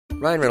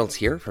Ryan Reynolds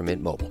here from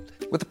Mint Mobile.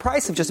 With the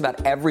price of just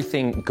about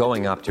everything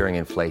going up during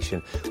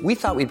inflation, we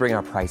thought we'd bring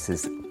our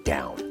prices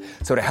down.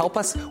 So to help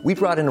us, we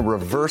brought in a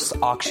reverse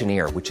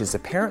auctioneer, which is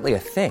apparently a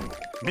thing.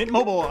 Mint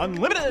Mobile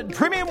Unlimited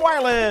Premium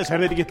Wireless. How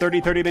to get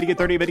 30, 30, bit to get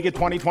 30, bit to get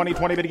 20, 20,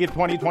 20, bit to get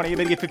 20, 20,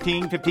 bit to get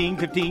 15, 15,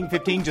 15,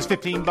 15, just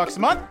 $15 a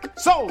month?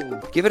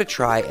 Sold! Give it a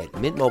try at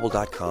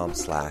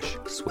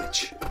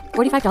mintmobile.com/switch.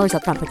 $45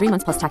 up front for 3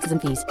 months plus taxes and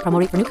fees. Promo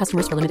rate for new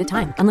customers for limited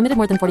time. Unlimited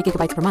more than 40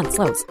 gigabytes per month.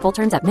 Slows full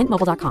terms at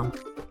mintmobile.com.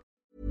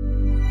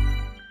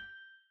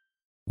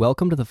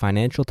 Welcome to the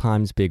Financial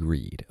Times Big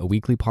Read, a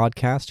weekly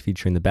podcast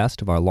featuring the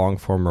best of our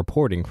long-form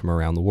reporting from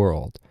around the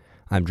world.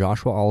 I'm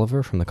Joshua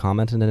Oliver from the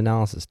Comment and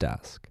Analysis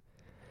Desk.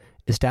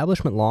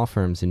 Establishment law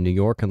firms in New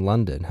York and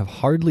London have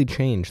hardly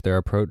changed their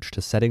approach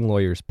to setting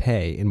lawyers'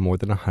 pay in more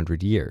than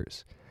 100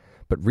 years.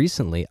 But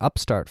recently,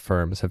 upstart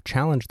firms have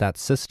challenged that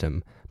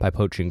system by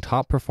poaching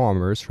top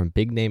performers from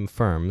big-name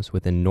firms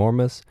with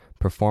enormous,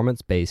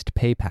 performance-based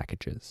pay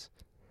packages.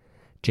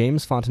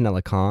 James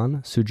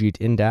Fontanella-Kahn, Sujit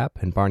Indap,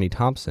 and Barney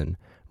Thompson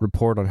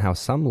report on how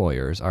some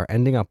lawyers are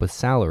ending up with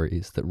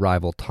salaries that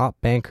rival top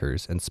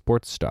bankers and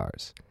sports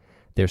stars.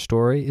 Their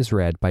story is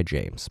read by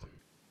James.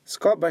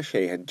 Scott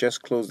Bache had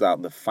just closed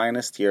out the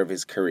finest year of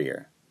his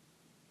career.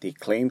 The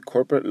acclaimed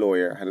corporate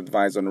lawyer had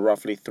advised on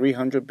roughly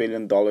 $300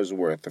 billion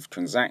worth of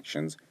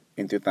transactions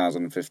in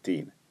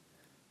 2015.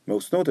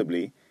 Most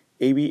notably,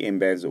 AB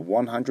InBev's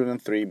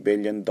 $103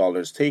 billion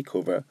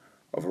takeover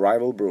of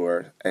rival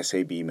brewer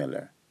SAB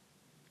Miller.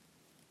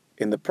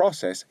 In the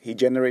process, he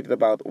generated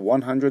about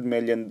 $100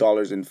 million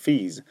in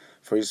fees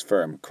for his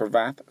firm,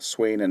 Cravath,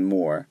 Swaine &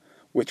 Moore,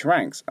 which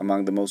ranks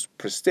among the most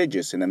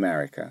prestigious in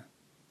America.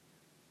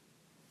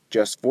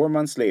 Just 4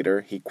 months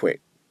later, he quit.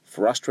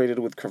 Frustrated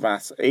with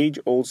Cravath's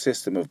age-old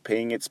system of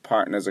paying its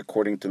partners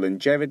according to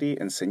longevity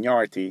and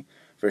seniority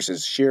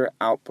versus sheer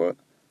output,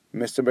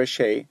 Mr.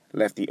 Bache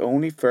left the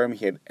only firm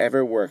he had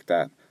ever worked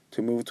at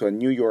to move to a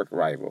New York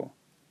rival.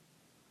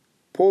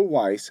 Paul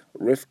Weiss,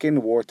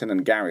 Rifkin, Wharton,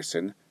 and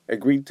Garrison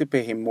agreed to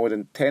pay him more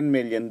than $10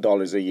 million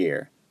a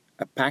year,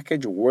 a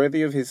package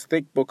worthy of his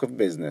thick book of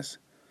business,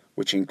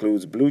 which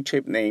includes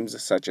blue-chip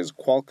names such as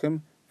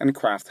Qualcomm and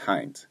Kraft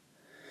Heinz,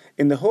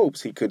 in the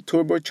hopes he could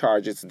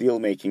turbocharge its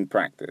deal-making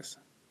practice.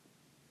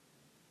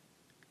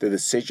 The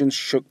decision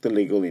shook the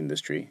legal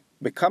industry.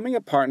 Becoming a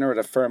partner at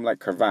a firm like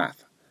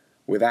Cravath,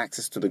 with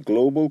access to the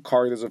global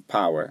corridors of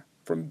power,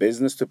 from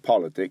business to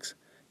politics,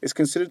 is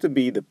considered to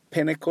be the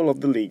pinnacle of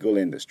the legal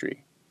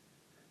industry.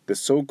 The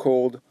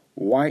so-called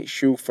white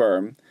shoe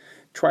firm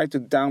tried to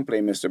downplay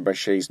Mr.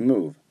 Bache's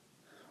move,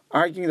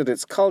 arguing that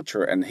its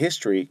culture and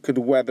history could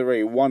weather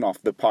a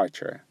one-off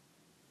departure.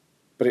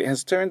 But it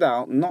has turned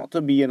out not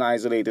to be an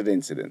isolated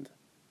incident.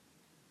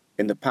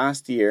 In the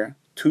past year,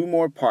 2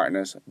 more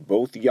partners,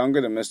 both younger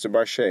than Mr.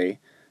 Bache,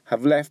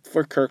 have left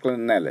for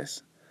Kirkland &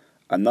 Ellis,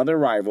 another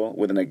rival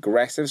with an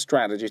aggressive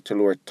strategy to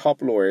lure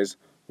top lawyers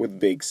with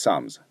big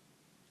sums.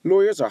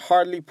 Lawyers are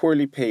hardly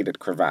poorly paid at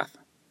Cravath.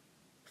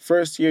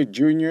 First-year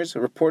juniors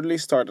reportedly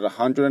start at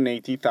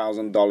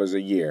 $180,000 a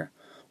year,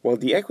 while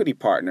the equity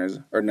partners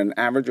earn an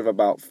average of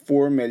about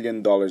 $4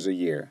 million a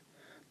year,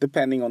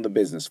 depending on the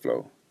business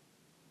flow.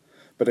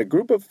 But a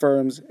group of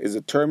firms is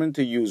determined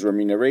to use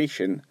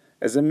remuneration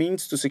as a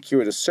means to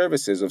secure the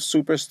services of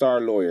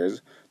superstar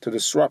lawyers to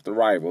disrupt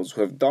rivals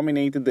who have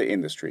dominated the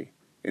industry,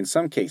 in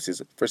some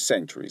cases for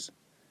centuries.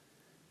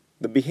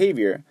 The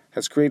behavior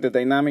has created a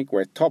dynamic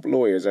where top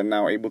lawyers are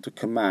now able to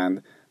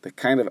command the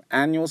kind of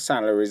annual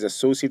salaries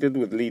associated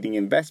with leading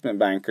investment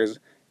bankers,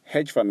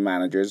 hedge fund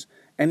managers,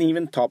 and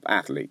even top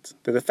athletes.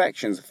 The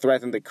defections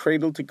threaten the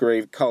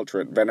cradle-to-grave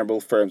culture at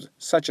venerable firms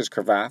such as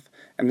Cravath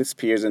and its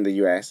peers in the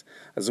US,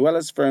 as well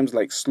as firms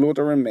like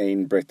Slaughter & May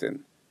in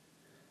Britain.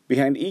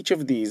 Behind each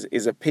of these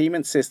is a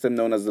payment system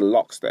known as the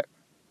lockstep.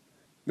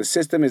 The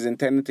system is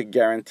intended to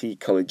guarantee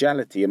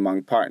collegiality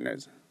among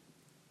partners.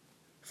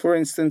 For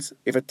instance,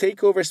 if a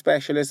takeover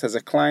specialist has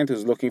a client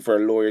who's looking for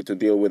a lawyer to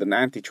deal with an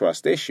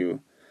antitrust issue,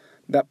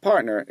 that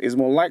partner is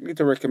more likely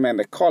to recommend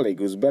a colleague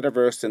who's better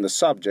versed in the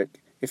subject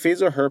if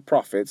his or her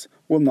profits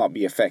will not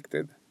be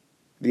affected.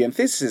 The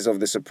antithesis of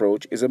this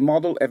approach is a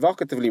model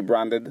evocatively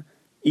branded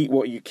 "eat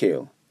what you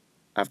kill."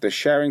 After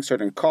sharing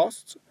certain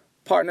costs,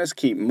 partners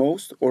keep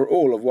most or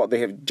all of what they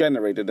have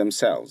generated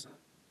themselves.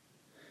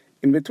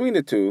 In between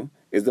the two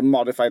is the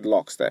modified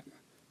lockstep.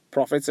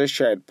 Profits are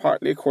shared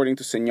partly according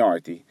to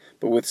seniority,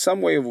 but with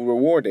some way of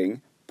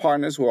rewarding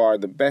partners who are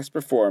the best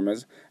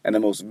performers and the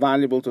most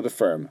valuable to the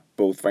firm,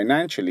 both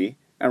financially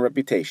and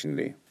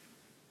reputationally.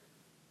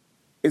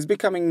 It's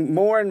becoming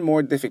more and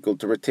more difficult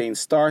to retain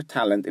star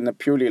talent in a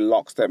purely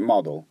lockstep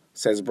model,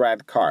 says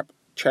Brad Karp,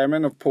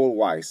 chairman of Paul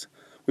Weiss,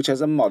 which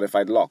has a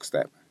modified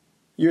lockstep.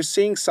 You're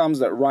seeing sums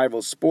that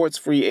rival sports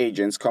free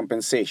agents'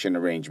 compensation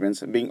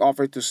arrangements being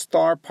offered to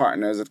star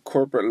partners at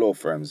corporate law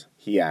firms,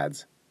 he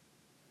adds.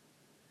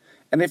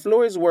 And if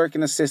lawyers work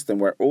in a system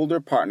where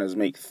older partners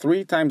make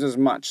 3 times as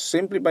much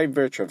simply by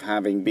virtue of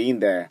having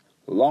been there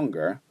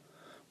longer,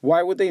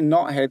 why would they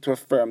not head to a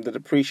firm that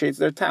appreciates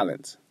their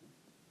talents?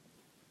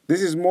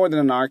 This is more than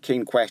an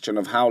arcane question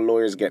of how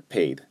lawyers get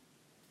paid.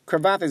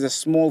 Cravath is a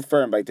small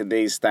firm by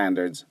today's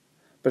standards,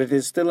 but it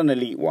is still an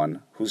elite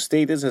one whose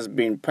status has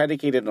been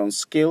predicated on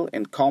skill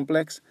in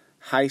complex,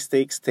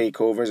 high-stakes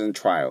takeovers and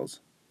trials.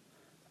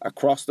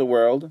 Across the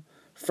world,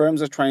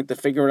 firms are trying to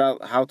figure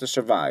out how to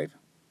survive.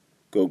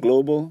 Go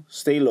global,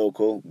 stay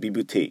local, be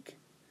boutique.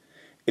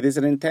 It is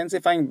an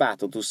intensifying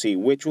battle to see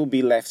which will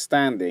be left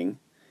standing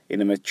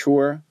in a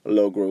mature,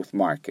 low-growth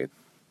market.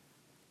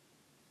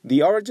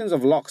 The origins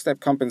of lockstep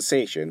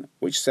compensation,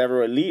 which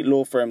several elite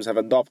law firms have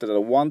adopted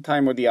at one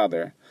time or the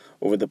other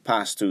over the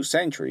past 2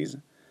 centuries,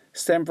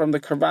 stem from the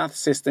Cravath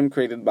system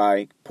created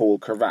by Paul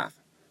Cravath,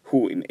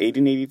 who in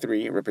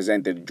 1883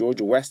 represented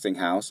George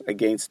Westinghouse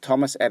against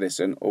Thomas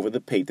Edison over the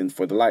patent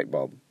for the light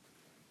bulb.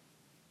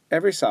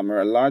 Every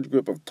summer, a large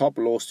group of top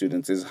law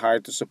students is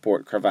hired to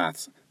support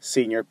Cravath's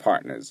senior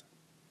partners.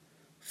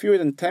 Fewer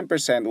than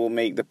 10% will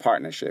make the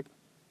partnership,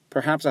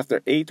 perhaps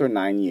after 8 or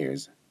 9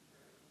 years.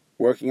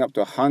 Working up to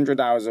 100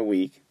 hours a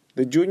week,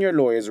 the junior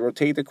lawyers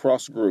rotate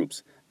across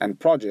groups and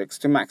projects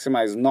to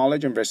maximize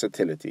knowledge and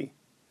versatility.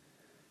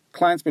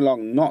 Clients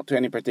belong not to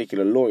any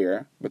particular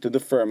lawyer, but to the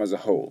firm as a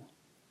whole.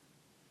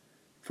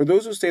 For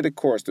those who stay the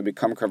course to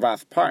become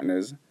Cravath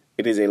partners,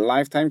 it is a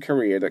lifetime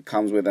career that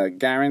comes with a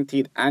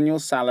guaranteed annual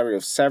salary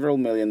of several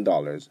 $million.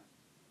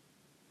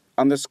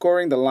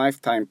 Underscoring the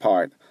lifetime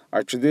part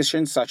are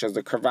traditions such as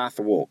the Cravath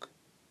Walk.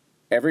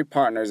 Every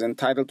partner is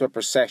entitled to a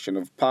procession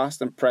of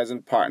past and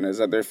present partners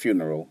at their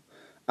funeral,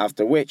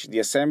 after which the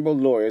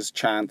assembled lawyers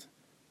chant,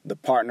 "The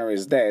partner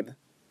is dead,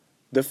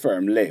 the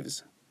firm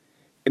lives."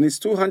 In its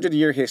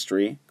 200-year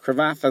history,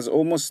 Cravath has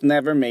almost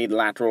never made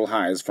lateral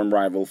hires from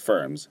rival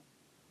firms.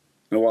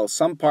 And while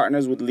some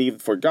partners would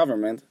leave for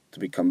government to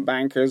become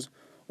bankers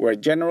or a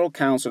general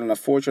counsel in a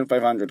Fortune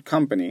 500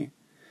 company,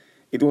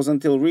 it was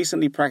until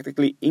recently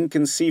practically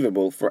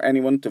inconceivable for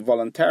anyone to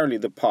voluntarily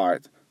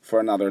depart for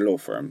another law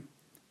firm.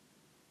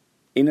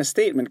 In a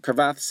statement,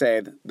 Cravath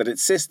said that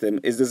its system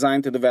is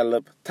designed to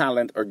develop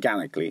talent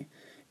organically,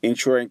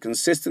 ensuring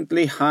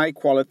consistently high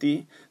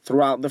quality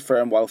throughout the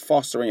firm while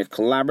fostering a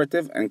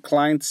collaborative and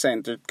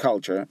client-centered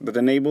culture that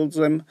enables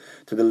them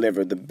to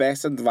deliver the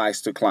best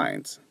advice to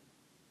clients.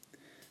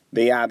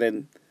 They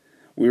added,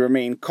 "We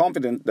remain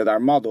confident that our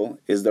model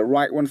is the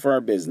right one for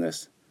our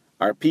business,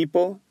 our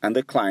people, and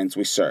the clients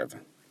we serve."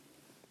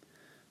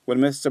 When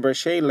Mr.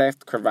 Berchet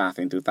left Cravath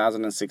in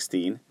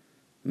 2016,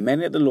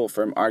 many at the law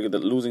firm argued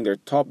that losing their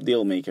top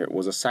dealmaker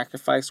was a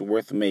sacrifice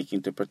worth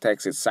making to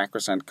protect its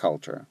sacrosanct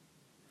culture.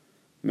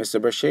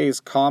 Mr. Berchet is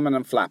calm and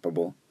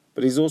unflappable,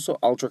 but he's also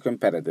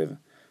ultra-competitive.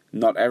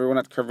 Not everyone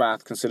at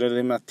Cravath considered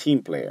him a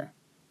team player.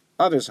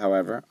 Others,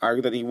 however,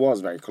 argued that he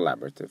was very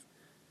collaborative.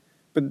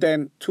 But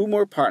then 2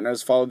 more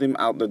partners followed him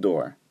out the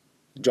door.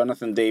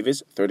 Jonathan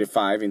Davis,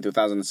 35, in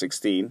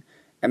 2016,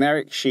 and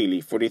Eric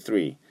Sheely,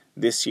 43,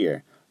 this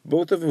year,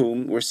 both of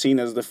whom were seen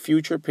as the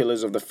future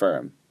pillars of the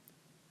firm.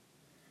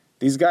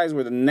 These guys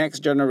were the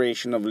next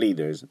generation of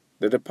leaders.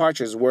 The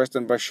departure is worse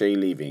than Berchet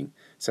leaving,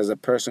 says a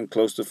person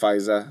close to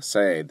Faiza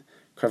Saeed,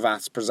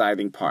 Cravath's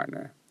presiding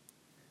partner.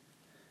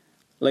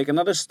 Like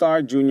another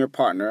star junior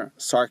partner,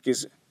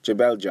 Sarkis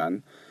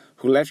Jebeljan,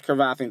 who left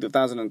Cravath in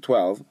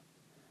 2012,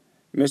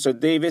 Mr.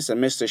 Davis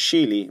and Mr.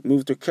 Sheely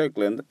moved to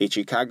Kirkland, a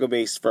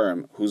Chicago-based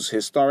firm whose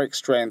historic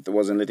strength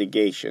was in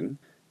litigation.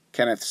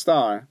 Kenneth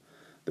Starr,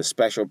 the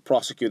special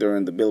prosecutor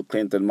in the Bill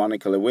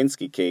Clinton-Monica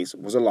Lewinsky case,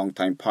 was a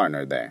longtime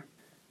partner there.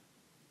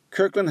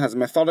 Kirkland has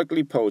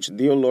methodically poached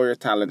deal lawyer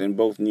talent in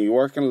both New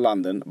York and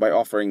London by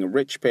offering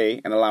rich pay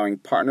and allowing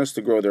partners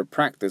to grow their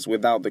practice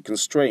without the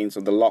constraints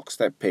of the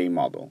lockstep pay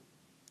model.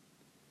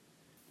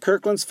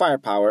 Kirkland's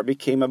firepower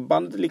became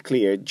abundantly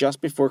clear just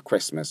before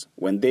Christmas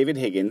when David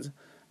Higgins,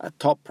 a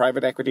top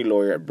private equity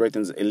lawyer at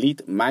Britain's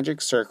elite Magic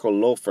Circle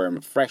law firm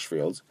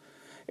Freshfields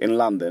in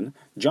London,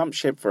 jumped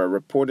ship for a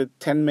reported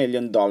 $10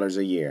 million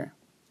a year.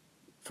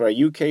 For a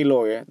UK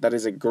lawyer, that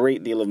is a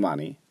great deal of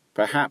money,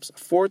 perhaps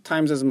 4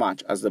 times as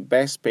much as the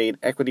best-paid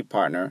equity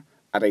partner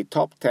at a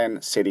top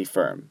 10 city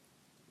firm.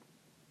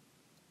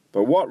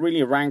 But what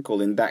really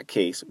rankled in that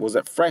case was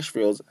that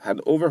Freshfields had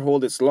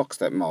overhauled its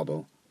lockstep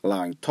model,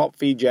 allowing top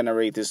fee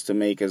generators to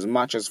make as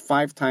much as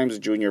 5 times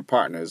junior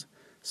partners,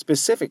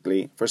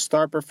 specifically for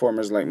star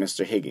performers like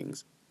Mr.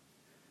 Higgins.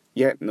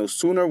 Yet no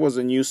sooner was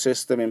the new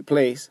system in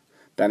place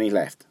than he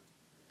left.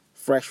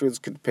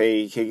 Freshfields could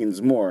pay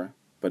Higgins more,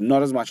 but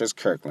not as much as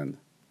Kirkland.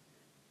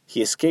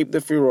 He escaped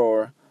the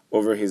furore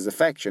over his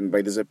defection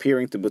by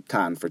disappearing to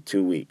Bhutan for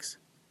 2 weeks.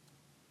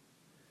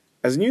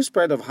 As news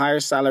spread of higher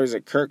salaries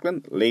at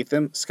Kirkland,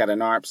 Latham, Skadden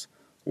Arps,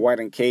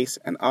 White & Case,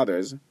 and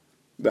others,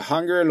 the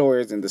hungrier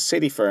lawyers in the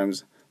city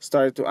firms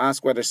started to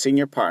ask whether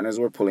senior partners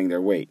were pulling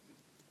their weight.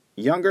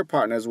 Younger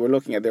partners were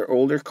looking at their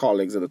older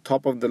colleagues at the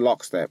top of the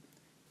lockstep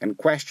and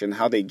questioned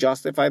how they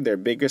justified their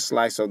bigger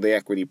slice of the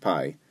equity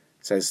pie,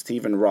 says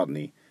Stephen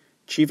Rodney,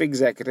 chief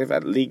executive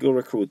at legal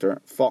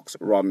recruiter Fox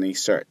Rodney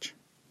Search.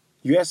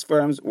 U.S.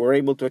 firms were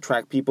able to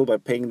attract people by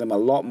paying them a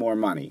lot more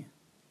money.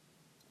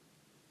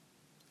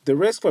 The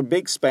risk for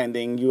big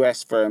spending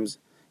U.S. firms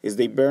is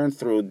they burn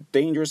through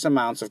dangerous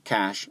amounts of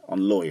cash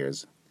on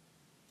lawyers.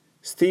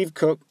 Steve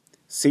Cook,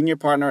 senior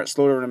partner at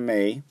Slaughter &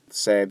 May,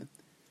 said,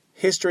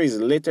 "History is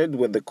littered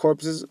with the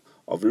corpses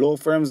of law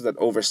firms that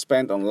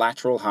overspent on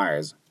lateral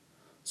hires,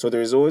 so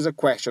there is always a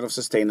question of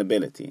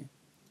sustainability."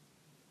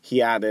 He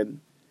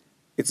added,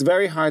 "It's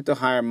very hard to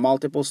hire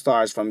multiple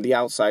stars from the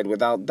outside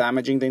without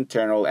damaging the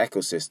internal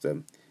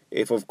ecosystem,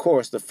 if of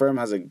course the firm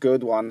has a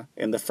good one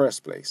in the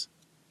first place."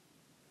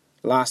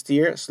 Last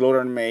year,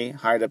 Slaughter & May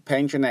hired a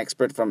pension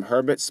expert from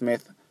Herbert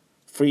Smith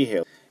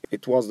Freehill.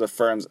 It was the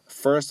firm's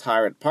first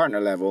hire at partner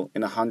level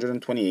in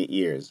 128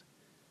 years.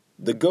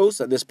 The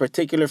ghost at this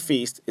particular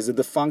feast is the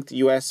defunct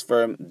U.S.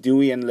 firm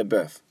Dewey &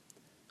 LeBoeuf.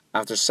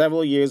 After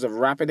several years of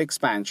rapid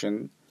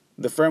expansion,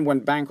 the firm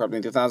went bankrupt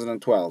in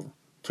 2012,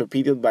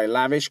 torpedoed by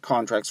lavish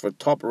contracts for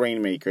top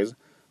rainmakers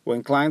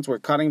when clients were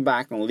cutting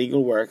back on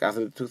legal work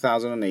after the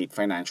 2008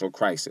 financial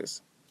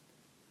crisis.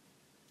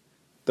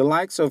 The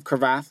likes of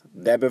Cravath,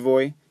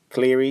 Debevoise,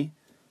 Cleary,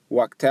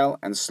 Wachtell,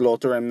 and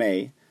Slaughter &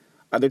 May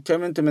are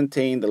determined to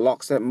maintain the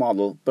lockstep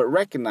model but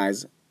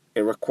recognize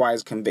it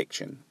requires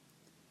conviction.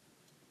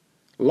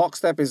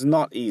 Lockstep is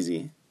not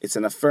easy. It's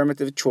an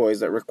affirmative choice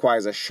that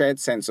requires a shared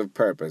sense of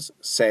purpose,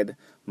 said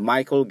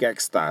Michael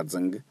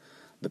Gerstadzing,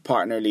 the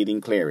partner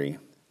leading Cleary.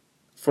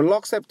 For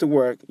lockstep to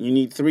work, you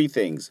need three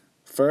things.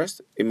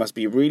 First, it must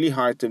be really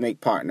hard to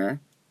make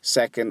partner.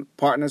 Second,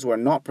 partners who are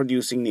not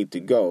producing need to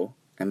go.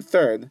 And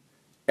third,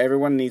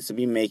 everyone needs to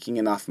be making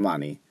enough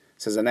money,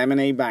 says an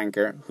M&A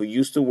banker who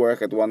used to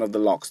work at one of the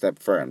lockstep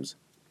firms.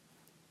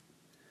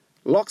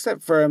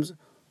 Lockstep firms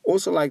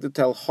also like to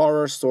tell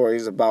horror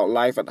stories about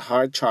life at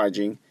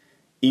hard-charging,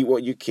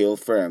 eat-what-you-kill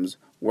firms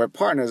where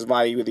partners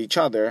vie with each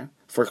other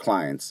for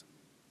clients.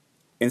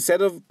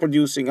 Instead of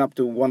producing up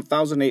to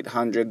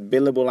 1,800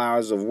 billable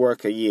hours of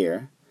work a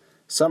year,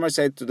 some are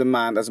said to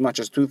demand as much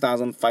as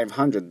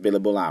 2,500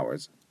 billable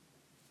hours.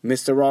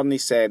 Mr. Rodney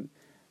said,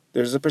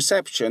 "There's a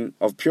perception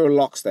of pure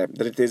lockstep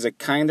that it is a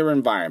kinder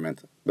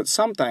environment, but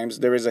sometimes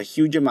there is a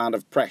huge amount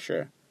of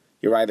pressure.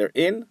 You're either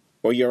in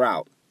or you're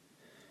out.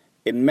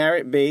 In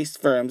merit-based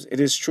firms, it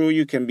is true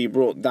you can be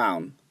brought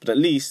down, but at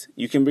least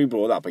you can be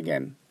brought up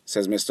again,"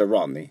 says Mr.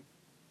 Rodney.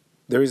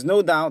 There is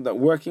no doubt that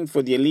working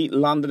for the elite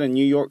London and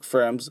New York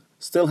firms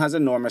still has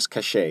enormous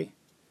cachet.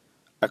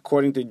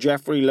 According to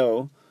Jeffrey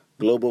Lowe,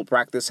 global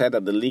practice head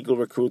at the legal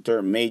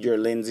recruiter Major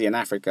Lindsay in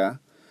Africa,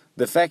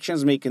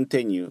 defections may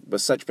continue,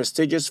 but such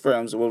prestigious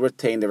firms will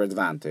retain their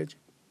advantage.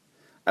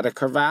 At a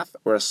Cravath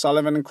or a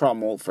Sullivan &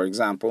 Cromwell, for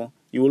example,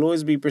 you will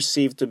always be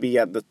perceived to be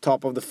at the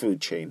top of the food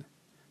chain.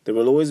 There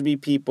will always be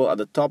people at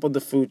the top of the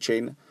food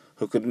chain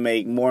who could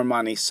make more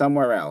money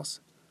somewhere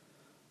else.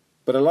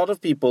 But a lot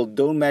of people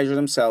don't measure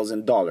themselves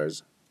in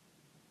dollars.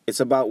 It's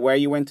about where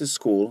you went to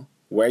school,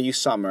 where you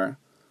summer,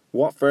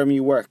 what firm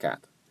you work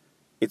at.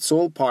 It's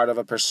all part of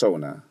a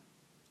persona.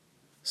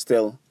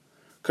 Still,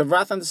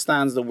 Cravath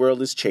understands the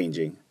world is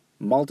changing.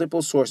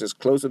 Multiple sources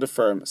close to the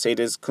firm say it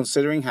is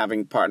considering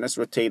having partners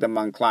rotate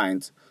among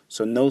clients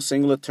so no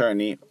single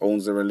attorney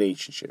owns the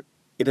relationship.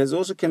 It has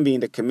also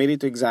convened a committee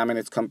to examine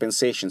its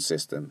compensation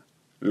system,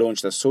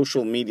 launched a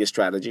social media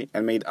strategy,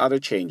 and made other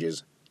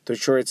changes to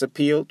ensure its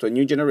appeal to a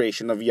new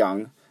generation of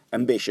young,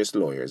 ambitious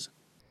lawyers.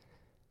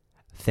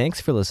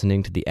 Thanks for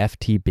listening to the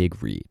FT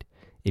Big Read.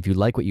 If you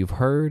like what you've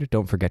heard,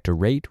 don't forget to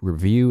rate,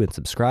 review, and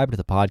subscribe to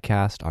the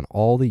podcast on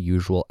all the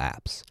usual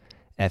apps.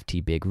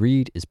 FT Big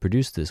Read is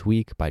produced this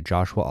week by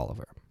Joshua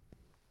Oliver.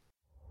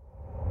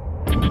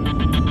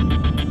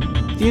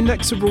 The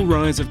inexorable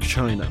rise of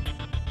China,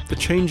 the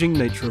changing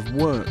nature of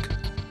work,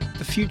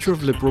 the future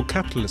of liberal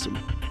capitalism,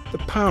 the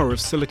power of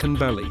Silicon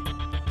Valley,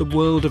 the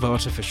world of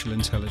artificial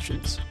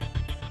intelligence.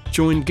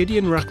 Join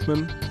Gideon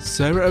Rachman,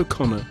 Sarah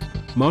O'Connor,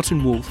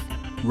 Martin Wolf,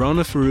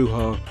 Rana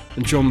Foroohar,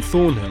 and John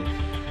Thornhill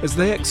as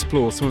they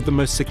explore some of the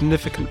most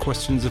significant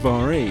questions of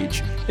our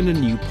age in a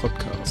new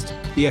podcast,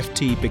 The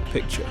FT Big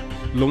Picture,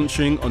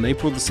 launching on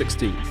April the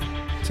 16th.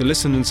 To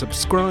listen and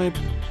subscribe,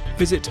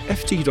 visit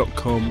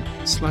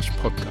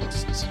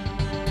ft.com/podcasts.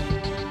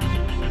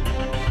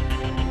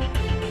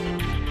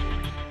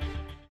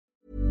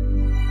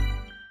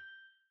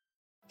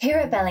 Here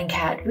at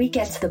Bellingcat, we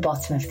get to the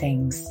bottom of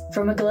things.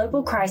 From a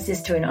global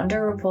crisis to an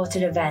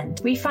underreported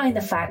event, we find the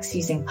facts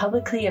using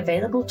publicly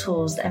available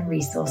tools and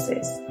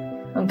resources,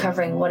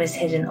 uncovering what is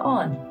hidden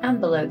on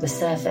and below the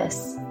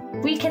surface.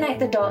 We connect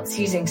the dots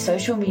using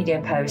social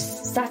media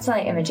posts,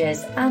 satellite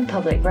images, and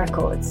public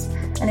records,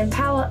 and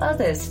empower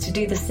others to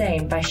do the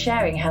same by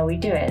sharing how we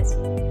do it.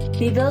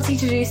 The ability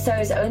to do so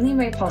is only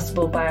made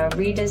possible by our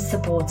readers,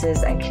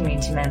 supporters, and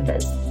community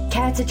members.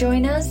 Care to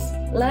join us?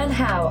 Learn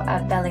how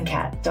at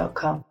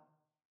bellingcat.com.